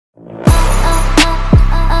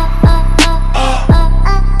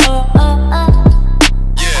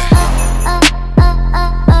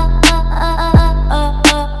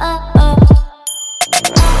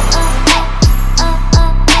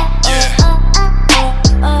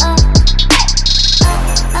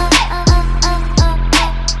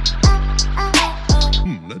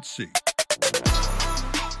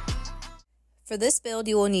For this build,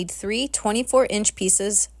 you will need 3 24-inch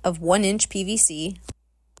pieces of 1-inch PVC,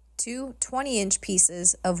 2 20-inch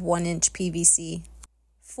pieces of 1-inch PVC,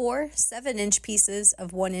 4 7-inch pieces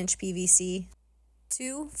of 1-inch PVC,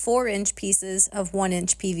 2 4-inch pieces of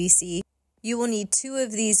 1-inch PVC. You will need 2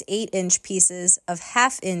 of these 8-inch pieces of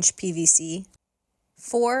 1/2-inch PVC,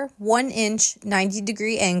 4 1-inch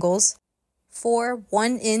 90-degree angles, 4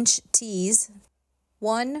 1-inch tees,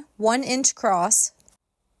 1 1-inch cross,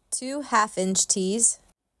 2 1/2-inch tees,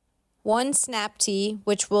 1 snap tee,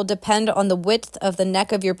 which will depend on the width of the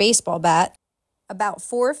neck of your baseball bat, about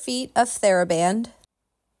 4 feet of TheraBand,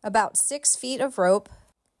 about 6 feet of rope,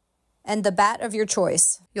 and the bat of your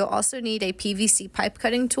choice. You'll also need a PVC pipe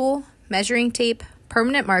cutting tool, measuring tape,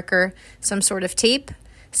 permanent marker, some sort of tape,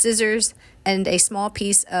 scissors, and a small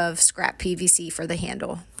piece of scrap PVC for the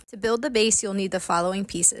handle. To build the base, you'll need the following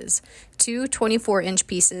pieces: 2 24-inch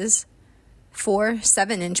pieces, 4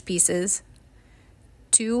 7-inch pieces,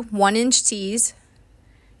 2 1-inch tees,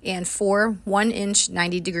 and 4 1-inch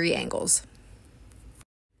 90-degree angles.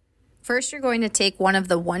 First, you're going to take one of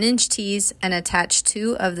the 1-inch tees and attach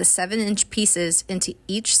 2 of the 7-inch pieces into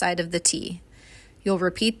each side of the tee. You'll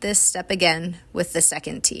repeat this step again with the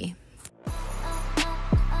second tee.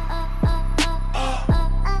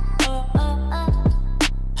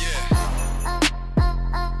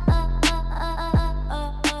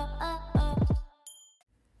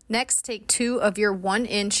 Next, take 2 of your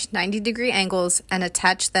 1-inch 90-degree angles and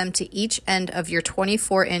attach them to each end of your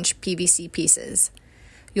 24-inch PVC pieces.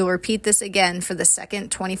 You'll repeat this again for the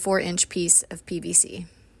second 24-inch piece of PVC.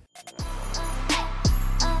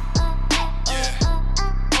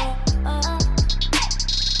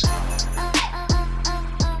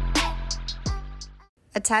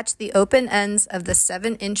 Attach the open ends of the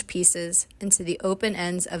 7-inch pieces into the open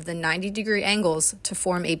ends of the 90-degree angles to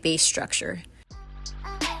form a base structure.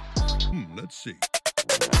 Let's see.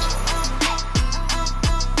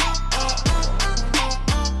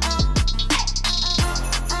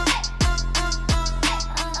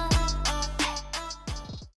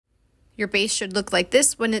 Your base should look like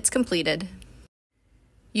this when it's completed.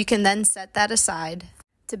 You can then set that aside.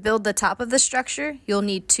 To build the top of the structure, you'll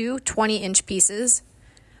need 2 20-inch pieces,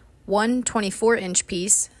 1 24-inch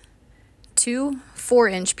piece, 2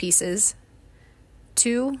 4-inch pieces,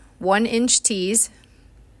 2 1-inch tees,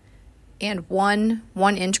 and 1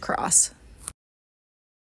 1-inch cross.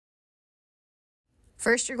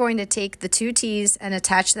 First, you're going to take the 2 tees and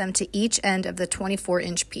attach them to each end of the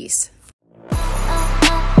 24-inch piece.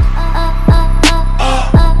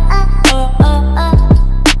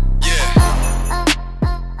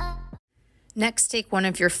 Next, take one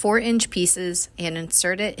of your 4-inch pieces and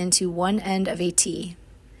insert it into one end of a tee.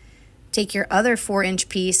 Take your other 4-inch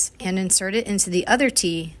piece and insert it into the other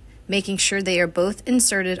tee, making sure they are both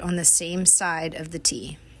inserted on the same side of the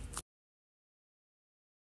tee.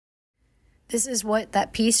 This is what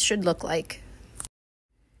that piece should look like.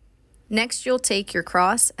 Next, you'll take your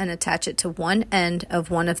cross and attach it to one end of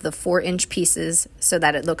one of the 4-inch pieces so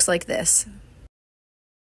that it looks like this.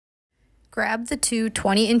 Grab the 2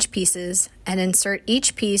 20-inch pieces and insert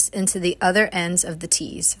each piece into the other ends of the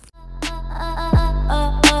tees.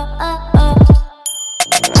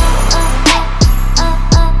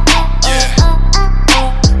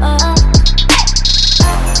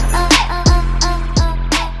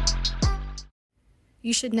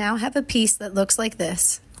 You should now have a piece that looks like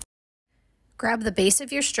this. Grab the base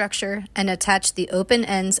of your structure and attach the open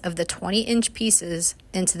ends of the 20-inch pieces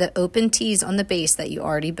into the open tees on the base that you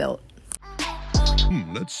already built.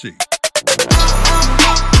 Let's see.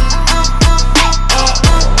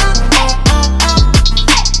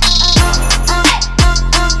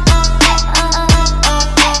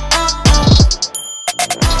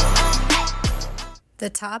 The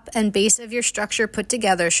top and base of your structure put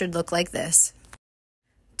together should look like this.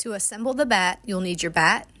 To assemble the bat, you'll need your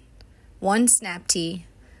bat, 1 snap tee,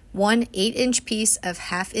 1 8-inch piece of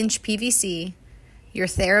 1/2-inch PVC, your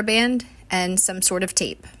TheraBand, and some sort of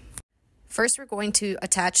tape. First, we're going to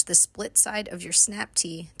attach the split side of your snap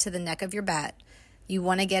tee to the neck of your bat. You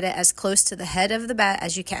want to get it as close to the head of the bat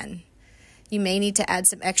as you can. You may need to add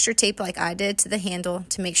some extra tape like I did to the handle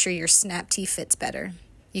to make sure your snap tee fits better.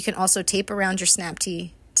 You can also tape around your snap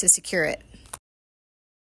tee to secure it.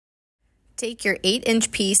 Take your 8-inch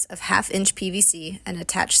piece of 1/2-inch PVC and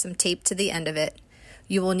attach some tape to the end of it.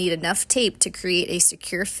 You will need enough tape to create a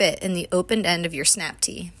secure fit in the open end of your snap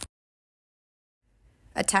tee.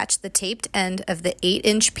 Attach the taped end of the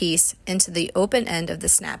 8-inch piece into the open end of the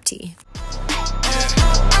snap tee.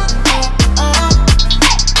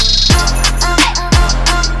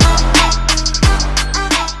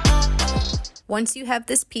 Once you have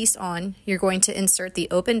this piece on, you're going to insert the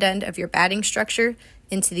opened end of your batting structure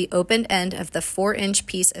into the opened end of the 4-inch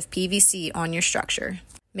piece of PVC on your structure.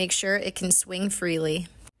 Make sure it can swing freely.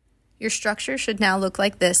 Your structure should now look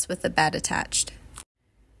like this with the bat attached.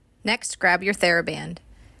 Next, grab your TheraBand.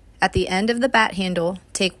 At the end of the bat handle,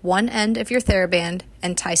 take one end of your TheraBand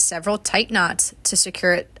and tie several tight knots to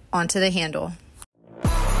secure it onto the handle.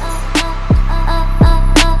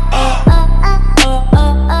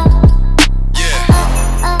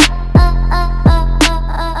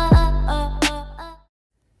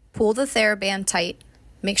 Pull the TheraBand tight.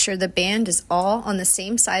 Make sure the band is all on the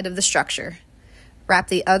same side of the structure. Wrap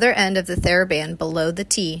the other end of the TheraBand below the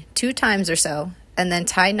T 2 times or so, and then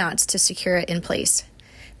tie knots to secure it in place.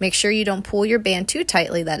 Make sure you don't pull your band too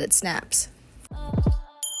tightly that it snaps.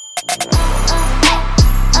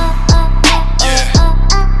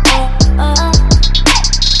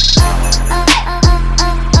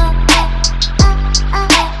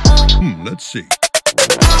 Let's see.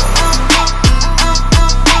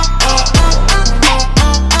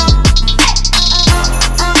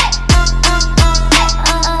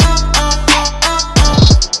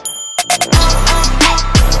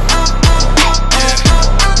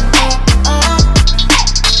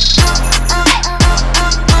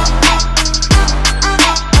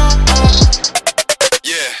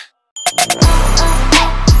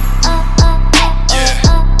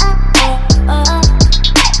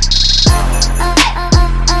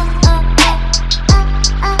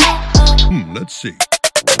 Let's see.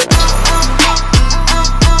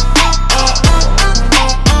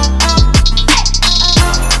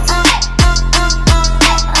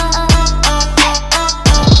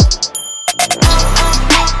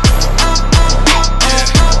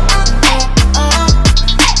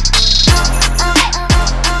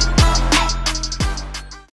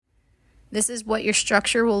 This is what your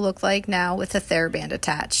structure will look like now with a TheraBand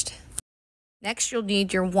attached. Next, you'll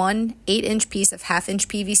need your one 8-inch piece of 1/2-inch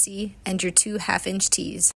PVC and your 2 1/2-inch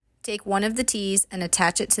tees. Take one of the tees and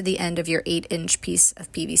attach it to the end of your 8-inch piece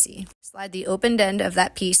of PVC. Slide the opened end of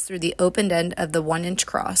that piece through the opened end of the 1-inch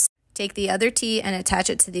cross. Take the other tee and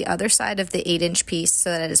attach it to the other side of the 8-inch piece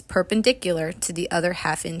so that it is perpendicular to the other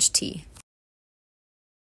 1/2-inch tee.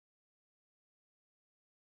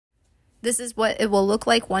 This is what it will look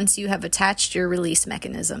like once you have attached your release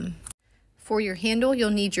mechanism. For your handle, you'll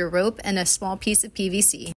need your rope and a small piece of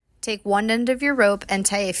PVC. Take one end of your rope and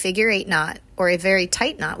tie a figure-8 knot, or a very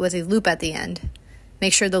tight knot with a loop at the end.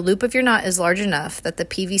 Make sure the loop of your knot is large enough that the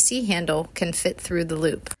PVC handle can fit through the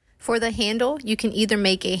loop. For the handle, you can either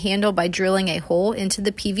make a handle by drilling a hole into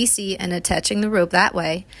the PVC and attaching the rope that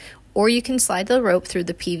way, or you can slide the rope through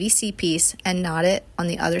the PVC piece and knot it on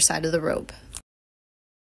the other side of the rope.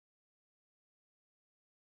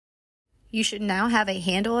 You should now have a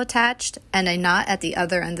handle attached and a knot at the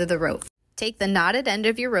other end of the rope. Take the knotted end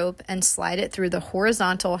of your rope and slide it through the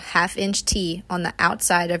horizontal 1/2-inch T on the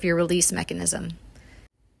outside of your release mechanism.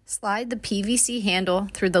 Slide the PVC handle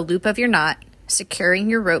through the loop of your knot, securing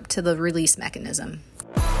your rope to the release mechanism.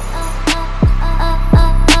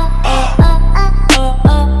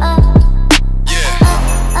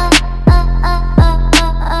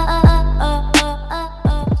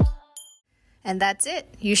 And that's it.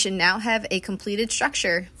 You should now have a completed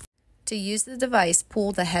structure. To use the device,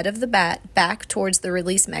 pull the head of the bat back towards the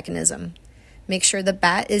release mechanism. Make sure the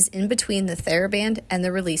bat is in between the TheraBand and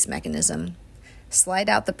the release mechanism. Slide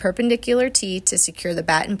out the perpendicular T to secure the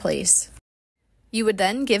bat in place. You would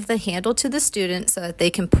then give the handle to the student so that they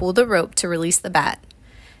can pull the rope to release the bat.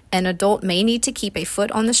 An adult may need to keep a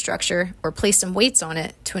foot on the structure or place some weights on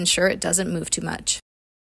it to ensure it doesn't move too much.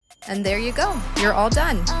 And there you go. You're all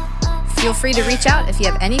done. Feel free to reach out if you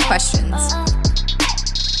have any questions.